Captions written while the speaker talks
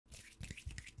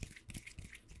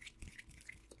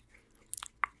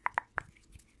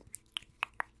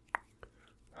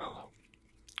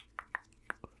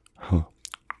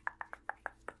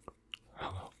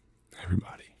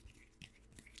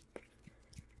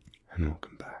and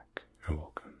welcome back, or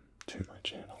welcome to my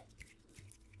channel.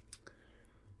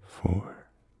 For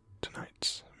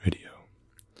tonight's video,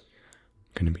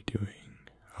 I'm going to be doing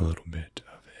a little bit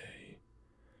of a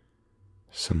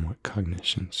somewhat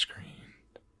cognition screen,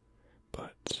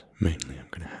 but mainly I'm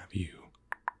going to have you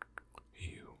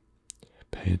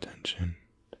pay attention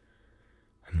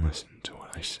and listen to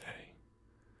what I say,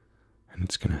 and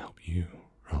it's going to help you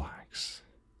relax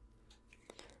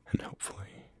and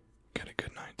hopefully get a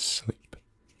good night's sleep.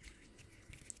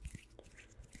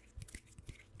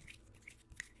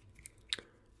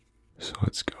 So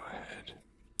let's go ahead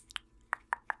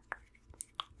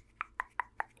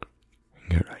and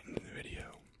get right into the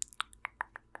video.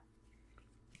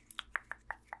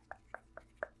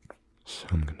 So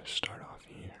I'm going to start off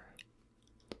here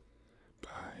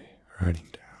by writing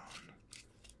down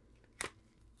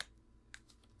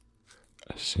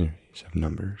a series of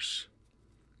numbers,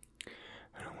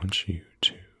 and I want you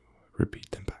to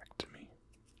repeat them back to me.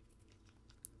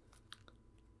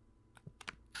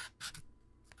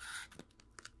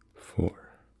 4,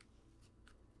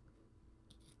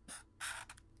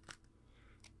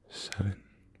 7,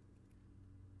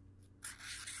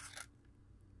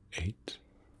 8,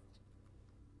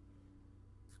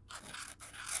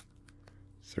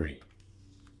 3,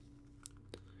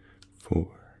 4,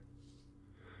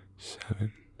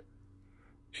 7,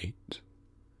 8,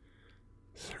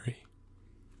 3.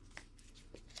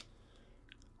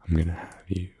 I'm going to have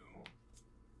you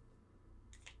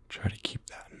try to keep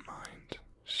that in mind.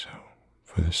 So,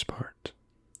 for this part,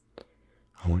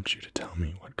 I want you to tell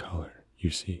me what color you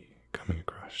see coming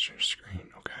across your screen,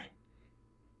 okay?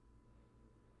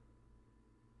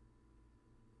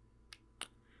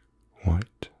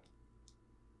 White,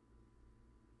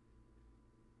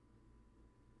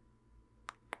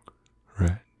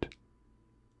 red,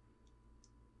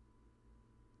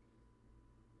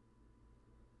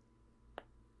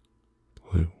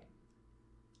 blue,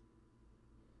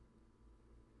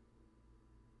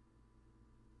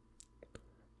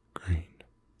 green,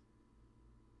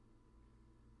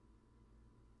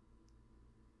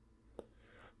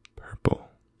 purple,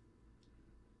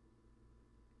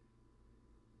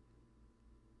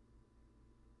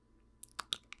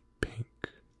 pink,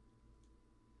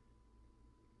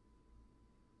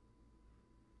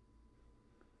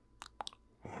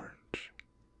 orange,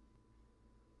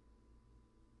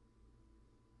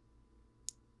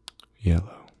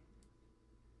 yellow.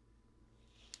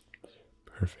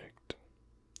 Perfect.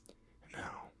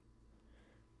 Now,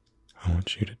 I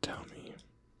want you to tell me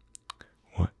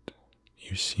what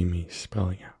you see me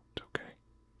spelling out, okay?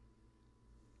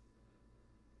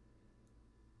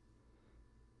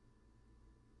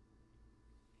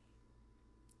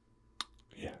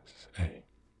 Yes, A.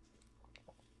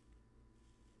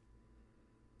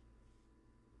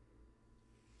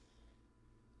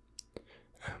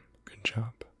 M. Good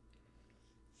job.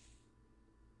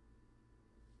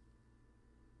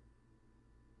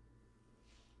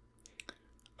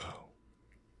 O.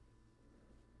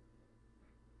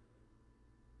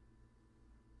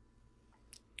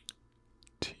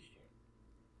 T.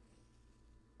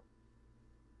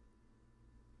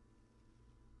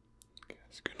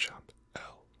 Yes, good job.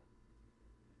 L.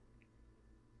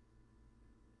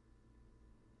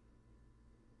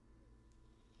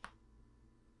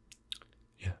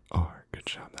 Yeah, R. Good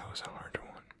job. That was a harder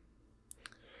one.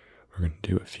 We're going to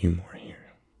do a few more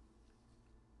here.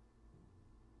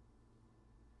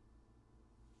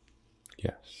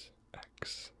 Yes,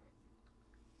 X.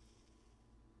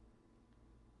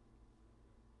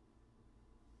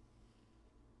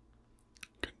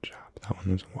 Good job. That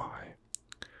one was Y.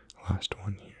 Last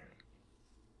one here.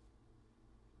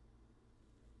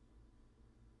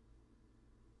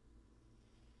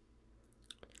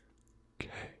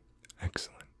 Okay,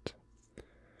 excellent.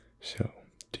 So,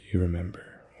 do you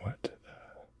remember what the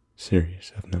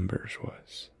series of numbers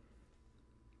was?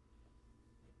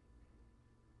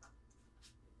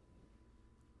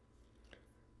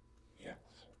 Yes,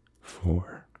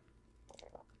 4.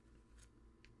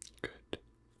 Good.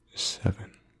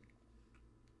 7.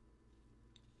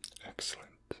 Excellent.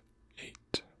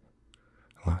 8.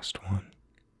 Last one.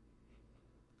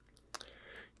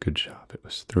 Good job. It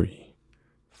was 3,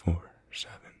 4,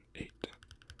 7, 8,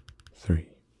 3.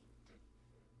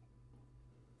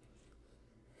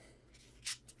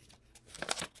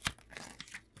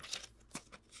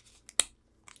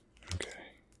 Okay.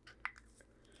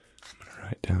 I'm going to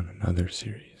write down another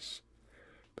series,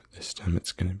 but this time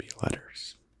it's going to be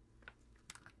letters.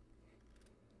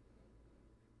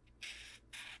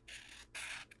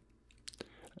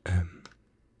 M,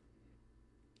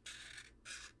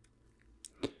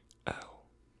 L,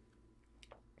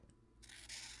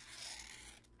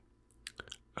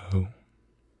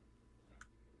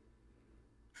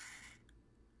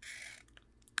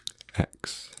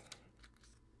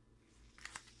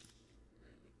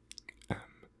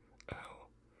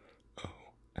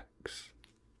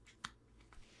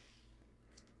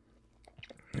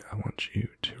 I want you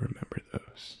to remember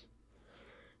those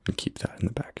and keep that in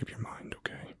the back of your mind,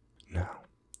 okay? Now,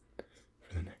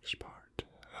 for the next part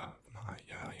of my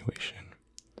evaluation,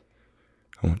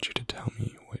 I want you to tell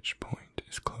me which point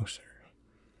is closer.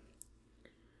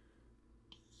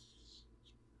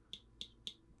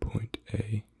 Point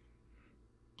A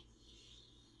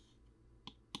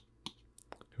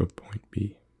or point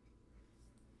B?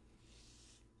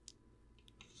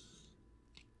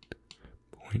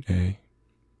 Point A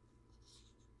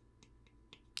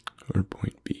or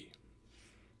point B?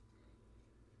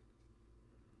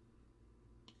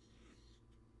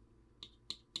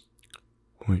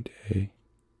 Point A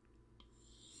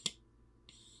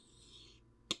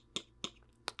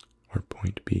or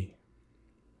point B?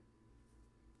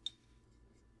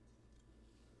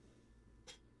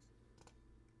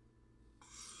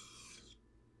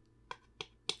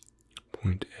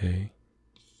 Point A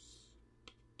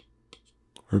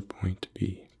or point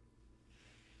B?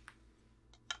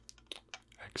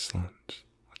 Excellent.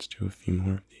 Let's do a few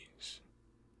more of these.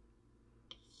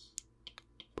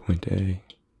 Point A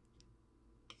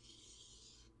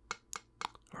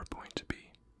or point B?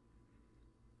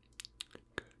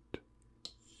 Good.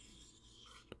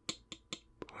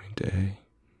 Point A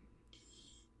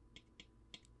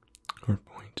or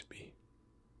point B?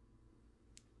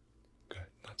 Good.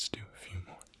 Let's do a few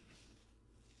more.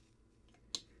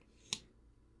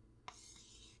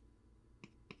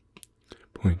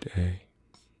 Point A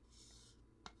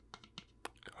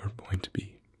or point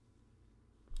B?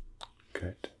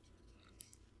 Good.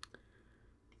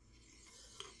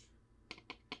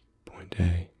 Point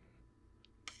A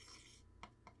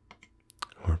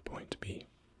or point B?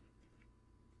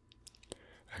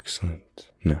 Excellent.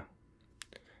 Now,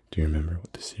 do you remember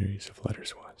what the series of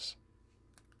letters was?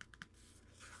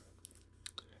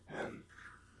 M.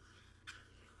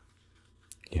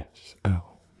 Yes,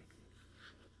 L.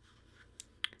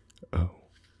 O.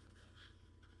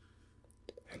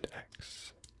 And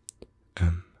X.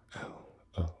 M, L,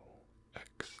 O,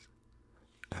 X.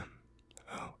 M,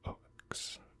 L, O,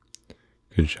 X.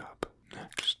 Good job.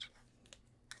 Next,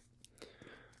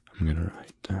 I'm going to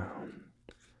write down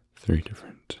 3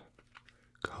 different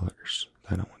colors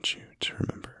that I want you to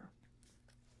remember.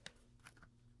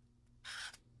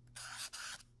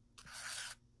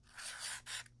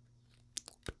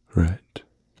 Red,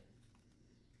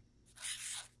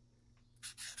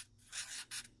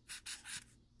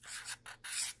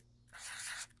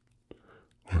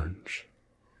 orange,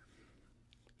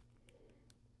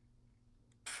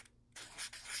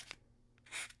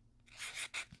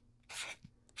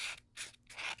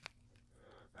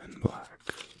 and black.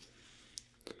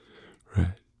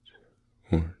 Red,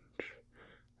 orange,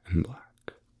 and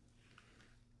black.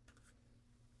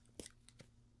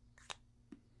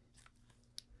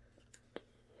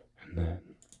 And then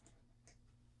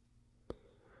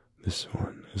this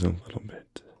one is a little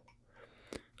bit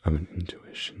of an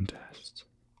intuition test.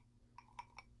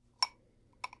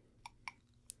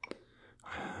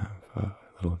 I have a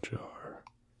little jar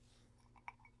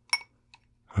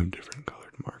of different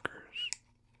colored markers.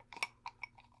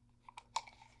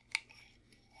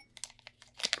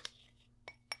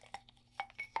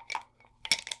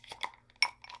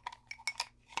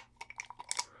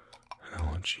 And I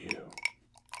want you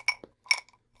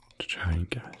to try and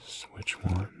guess which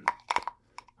one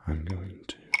I'm going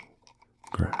to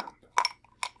grab.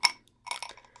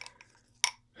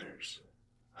 There's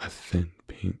a thin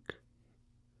pink,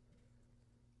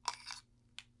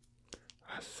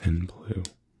 a thin blue.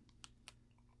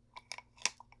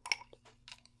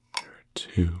 There are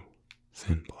 2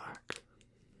 thin black,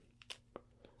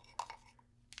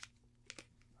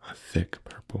 a thick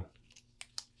purple,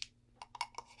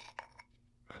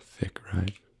 a thick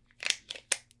red,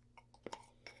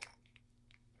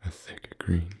 a thick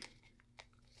green,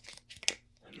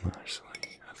 and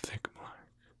lastly, a thick black.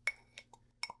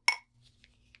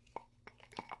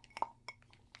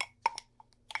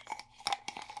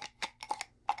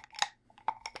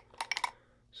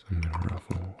 So I'm going to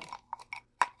ruffle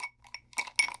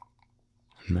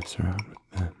and mess around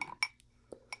with them.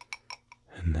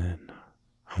 And then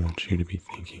I want you to be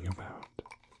thinking about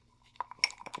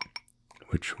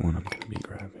which one I'm going to be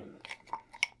grabbing.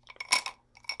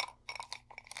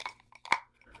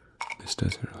 This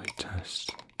doesn't really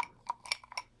test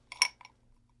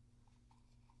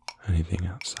anything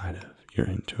outside of your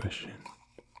intuition.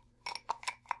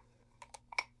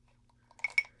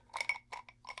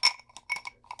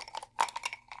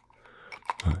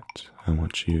 But I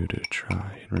want you to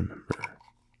try and remember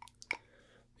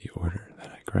the order that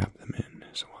I grab them in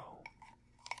as well.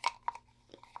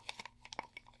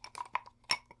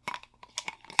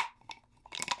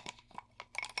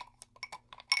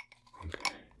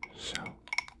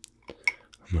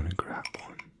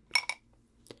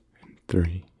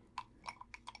 3,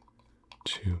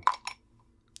 2,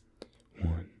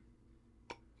 1.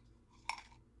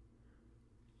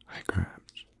 I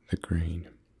grabbed the green.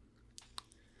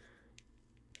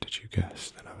 Did you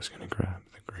guess that I was going to grab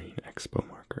the green expo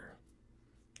marker?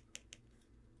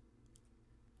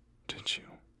 Did you?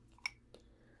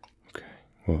 Okay,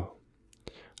 well,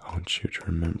 I want you to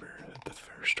remember that the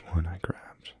first one I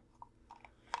grabbed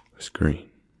was green.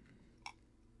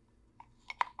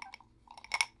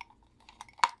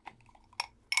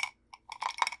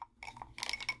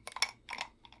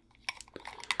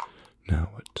 Now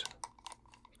what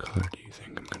color do you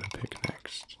think I'm going to pick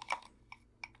next?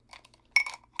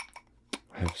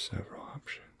 I have several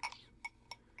options.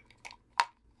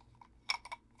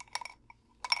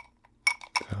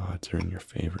 The odds are in your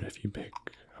favor if you pick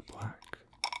a black.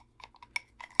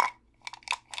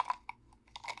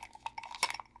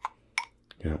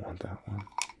 You don't want that one.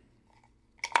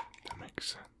 That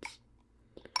makes sense.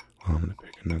 Well, I'm going to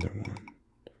pick another one.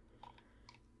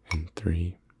 In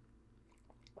 3,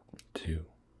 2,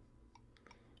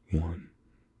 1.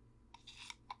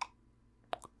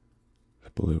 The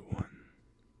blue one.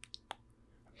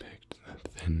 I picked the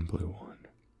thin blue one.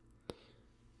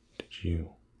 Did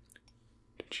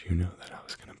you know that I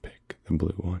was going to pick the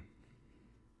blue one?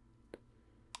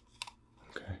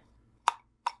 Okay.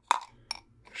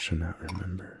 So now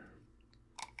remember,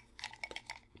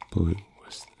 blue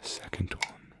was the second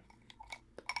one,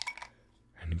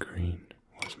 and green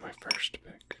was my first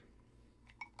pick.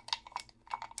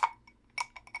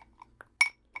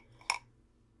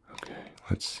 Okay,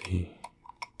 let's see.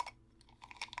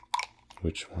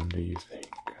 Which one do you think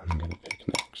I'm gonna pick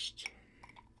next?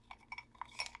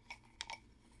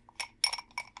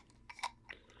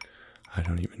 I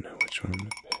don't even know which one I'm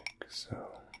gonna pick,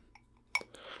 so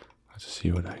let's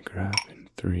see what I grab in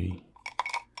 3,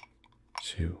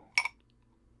 2,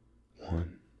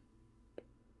 1.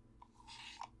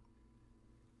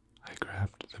 I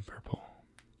grabbed the purple.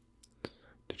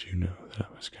 Did you know that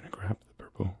I was gonna grab the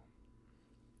purple?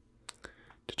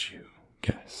 Did you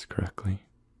guess correctly?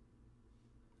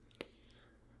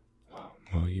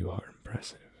 Well, you are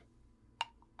impressive.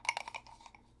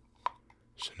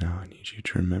 So now I need you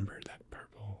to remember that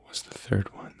purple was the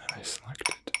third one that I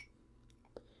selected.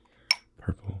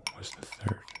 Purple was the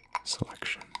third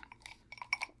selection.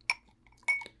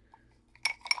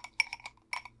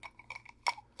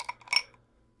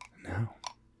 Now,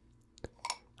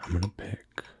 I'm going to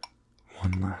pick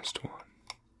one last one.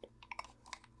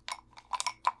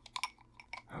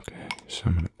 Okay, so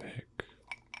I'm going to pick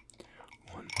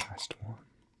one last one.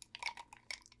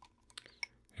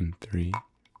 In 3,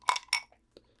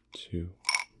 2,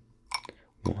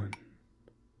 1.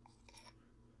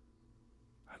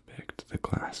 I picked the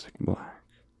classic black.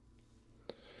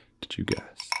 Did you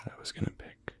guess that I was going to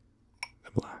pick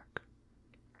the black?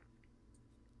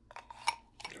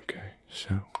 Okay,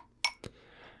 so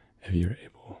if you're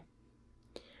able,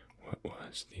 what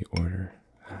was the order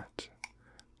that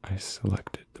I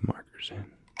selected the markers in?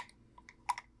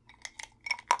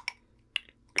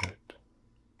 Good.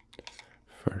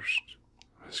 First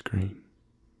was green.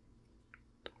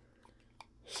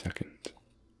 Second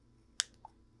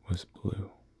was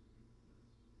blue.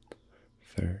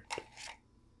 Third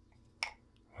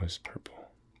was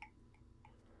purple.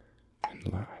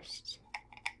 And last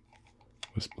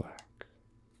was black.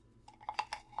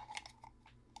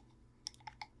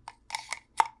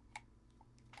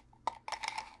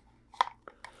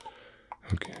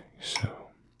 Okay, so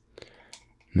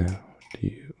now do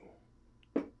you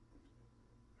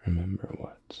remember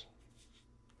what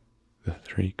the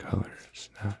 3 colors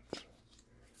that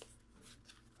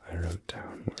I wrote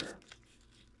down were?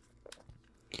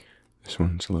 This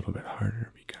one's a little bit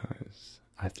harder because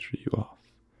I threw you off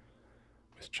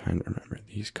with trying to remember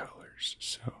these colors,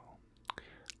 so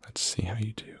let's see how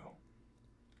you do.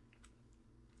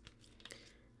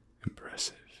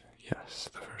 Impressive. Yes,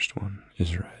 the first one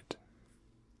is red.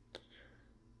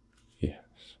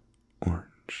 Yes,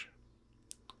 orange.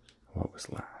 What was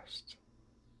last?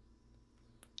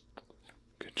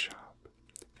 Good job.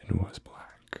 It was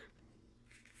black.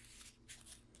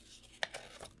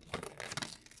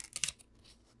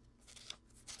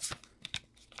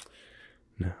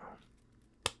 Now,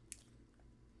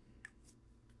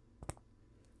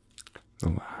 the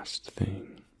last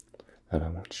thing that I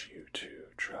want you to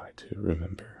try to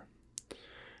remember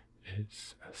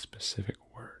is a specific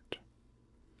word.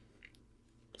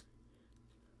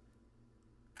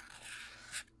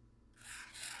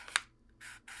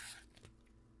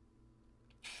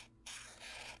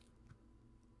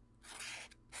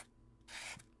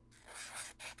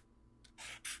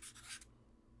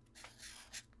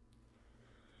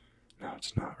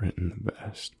 It's not written the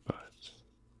best, but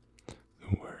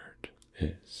the word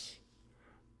is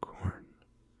cornflake.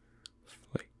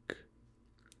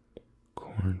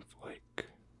 Cornflake.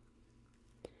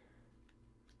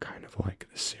 Kind of like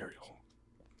the cereal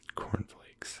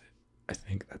cornflakes. I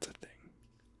think that's a thing.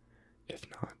 If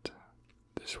not,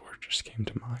 this word just came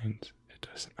to mind. It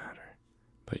doesn't matter,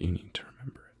 but you need to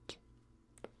remember it.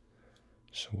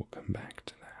 So we'll come back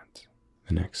to that.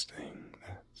 The next thing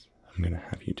that I'm going to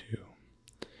have you do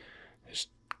is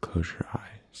close your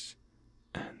eyes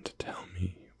and tell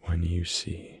me when you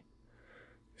see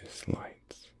this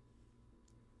light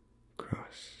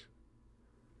cross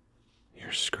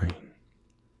your screen.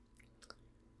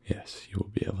 Yes, you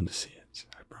will be able to see it,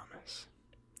 I promise.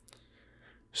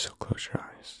 So close your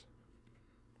eyes.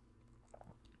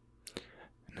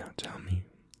 Now tell me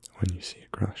when you see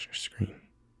it cross your screen.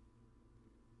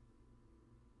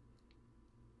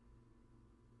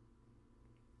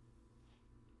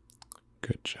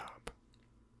 Good job.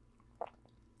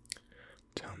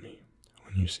 Tell me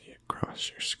when you see it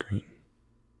cross your screen.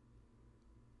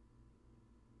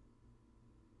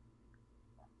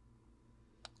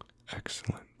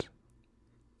 Excellent.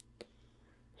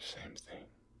 Same thing.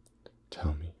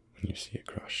 Tell me when you see it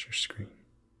cross your screen.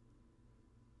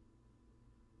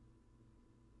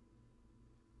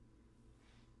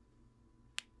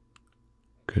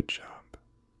 Good job.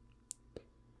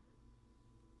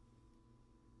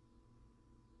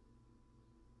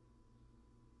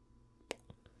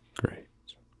 Great.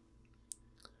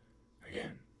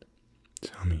 Again,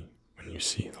 tell me when you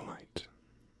see the light.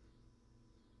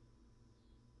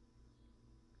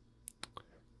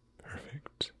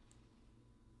 Perfect.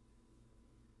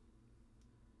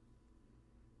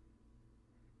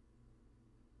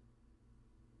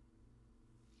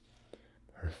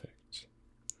 Perfect.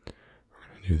 We're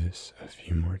going to do this a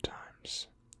few more times.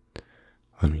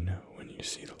 Let me know when you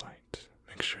see the light.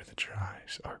 Make sure that your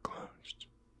eyes are closed.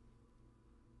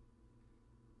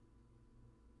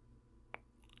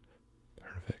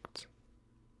 Perfect.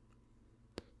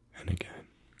 And again.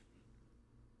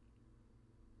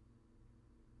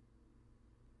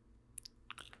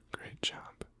 Great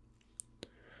job.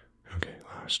 Okay,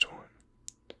 last one.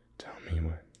 Tell me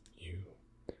when you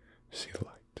see the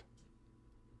light.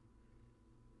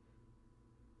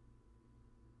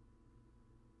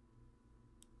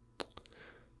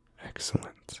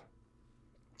 Excellent.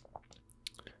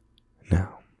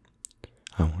 Now,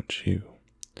 I want you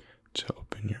to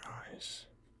open your eyes.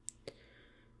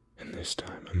 And this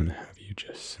time I'm going to have you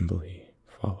just simply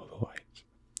follow the light.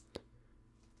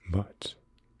 But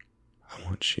I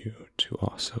want you to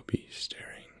also be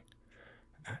staring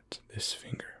at this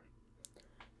finger.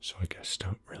 So I guess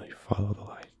don't really follow the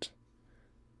light,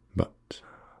 but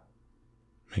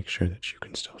make sure that you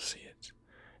can still see it.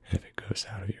 And if it goes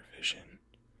out of your vision,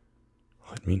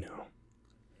 let me know.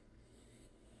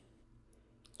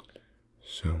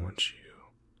 So I want you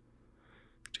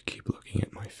to keep looking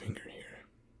at my finger here.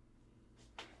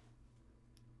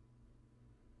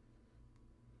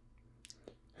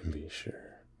 And be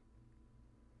sure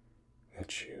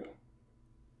that you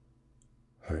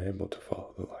are able to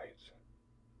follow the light.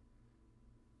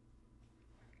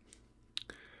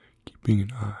 Keeping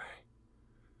an eye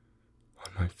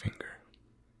on my finger.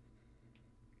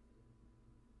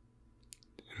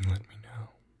 And let me know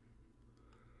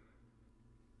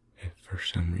if for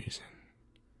some reason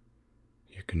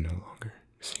you can no longer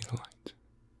see the light.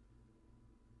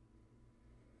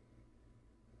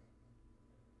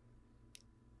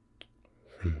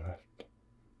 From left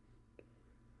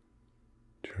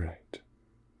to right.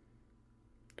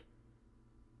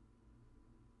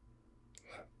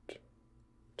 Left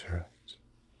to right.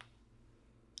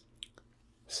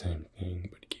 Same thing,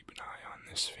 but keep an eye on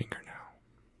this finger now.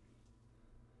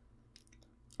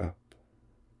 Up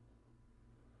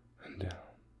and down.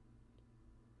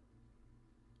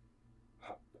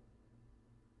 Up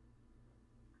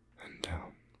and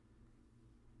down.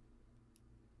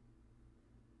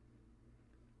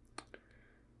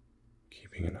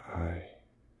 Keeping an eye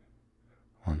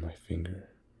on my finger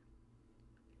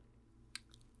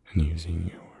and using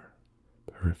your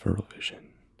peripheral vision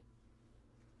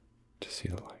to see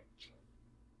the light.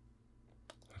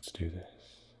 Let's do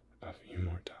this a few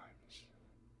more times.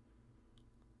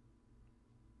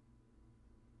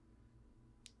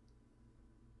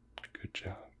 Good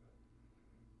job.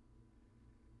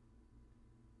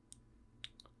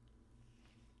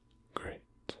 Great.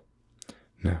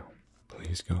 Now,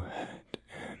 please go ahead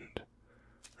and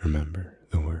remember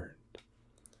the word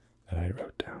that I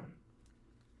wrote down.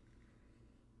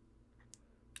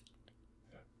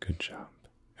 Good job.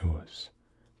 It was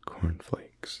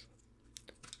cornflakes.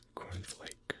 Cornflakes.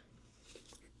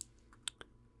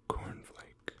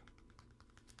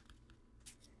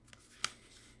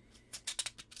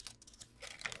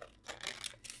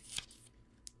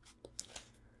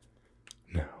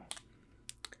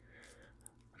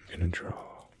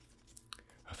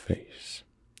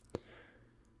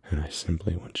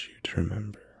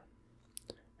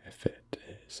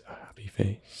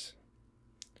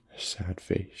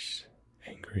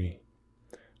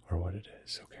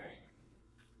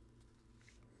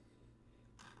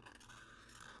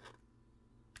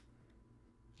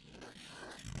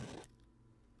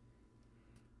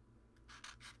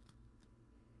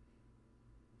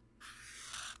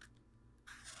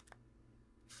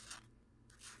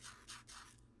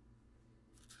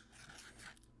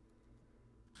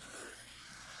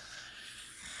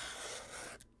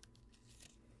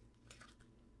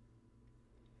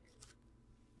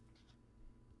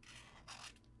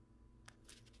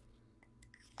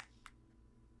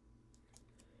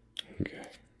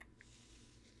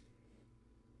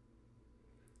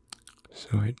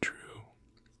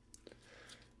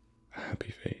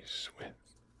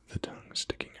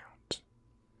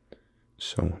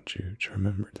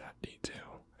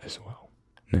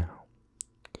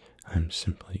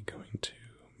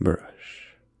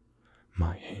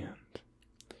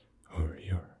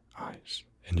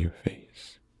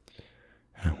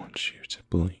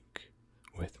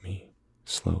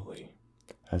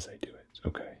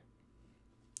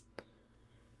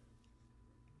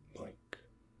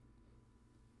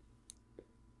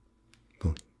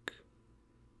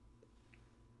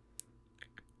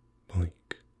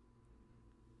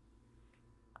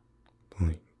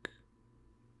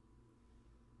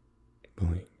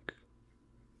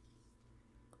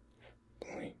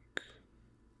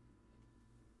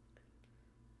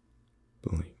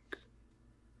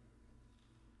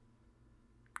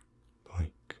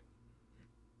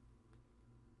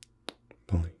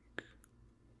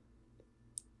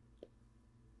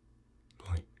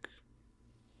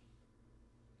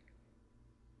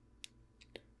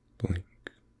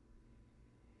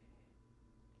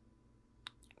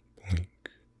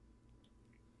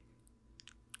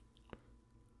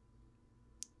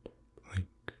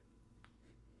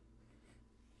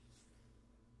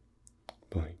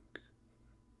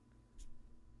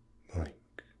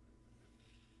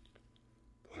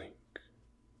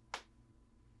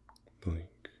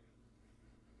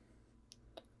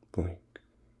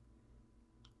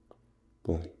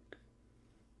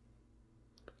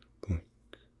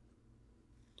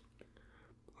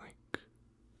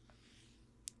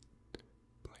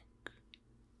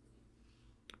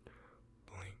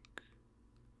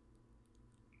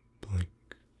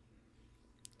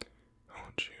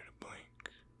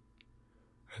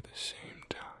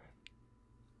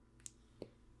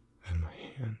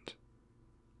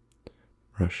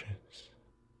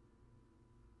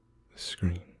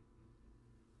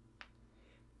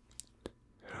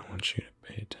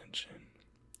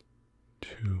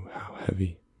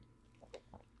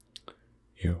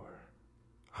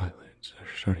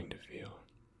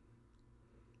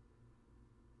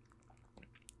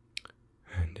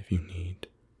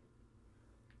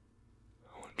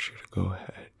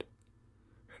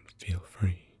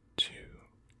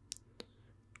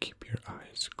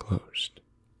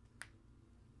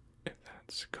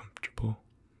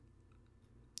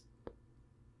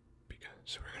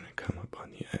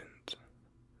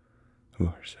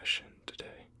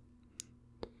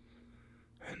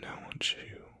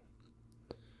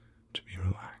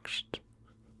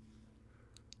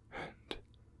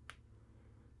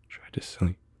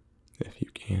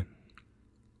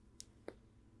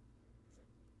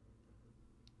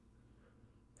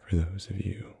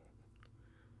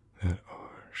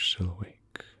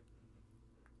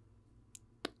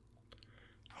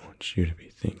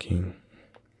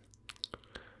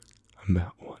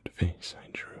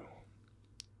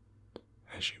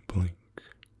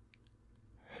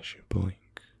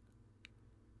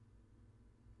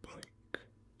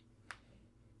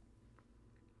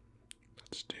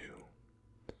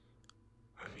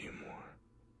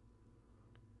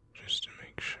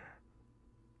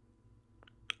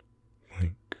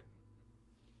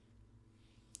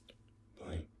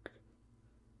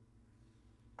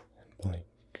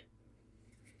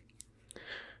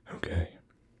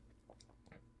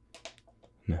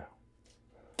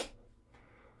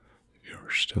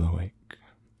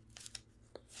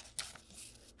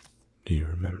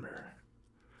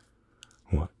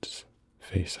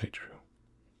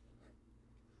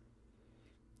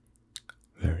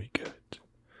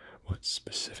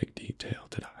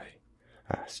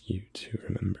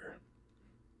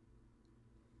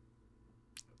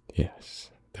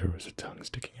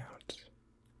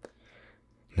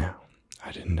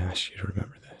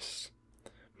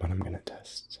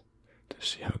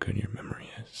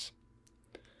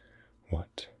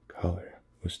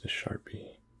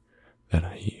 that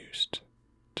I used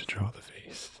to draw the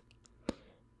face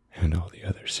and all the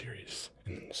other series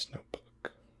in this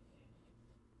notebook.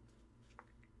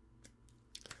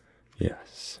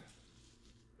 Yes,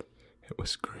 it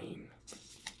was green.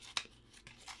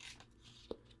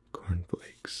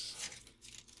 Cornflakes.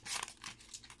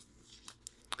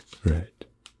 Red,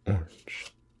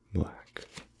 orange, black.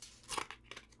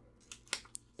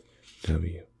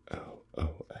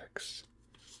 WLOX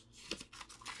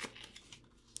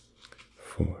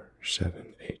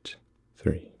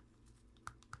 4783.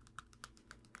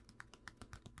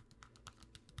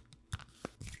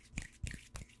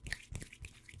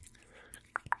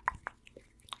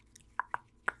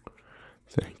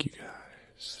 Thank you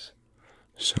guys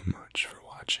so much for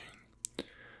watching,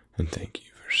 and thank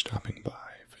you for stopping by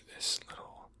for this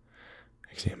little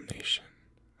examination,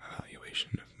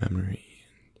 evaluation of memory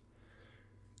and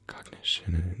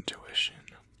cognition and intuition.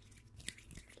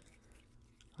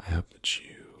 I hope that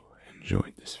you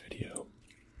enjoyed this video.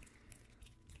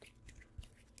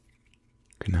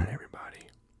 Good night, everybody.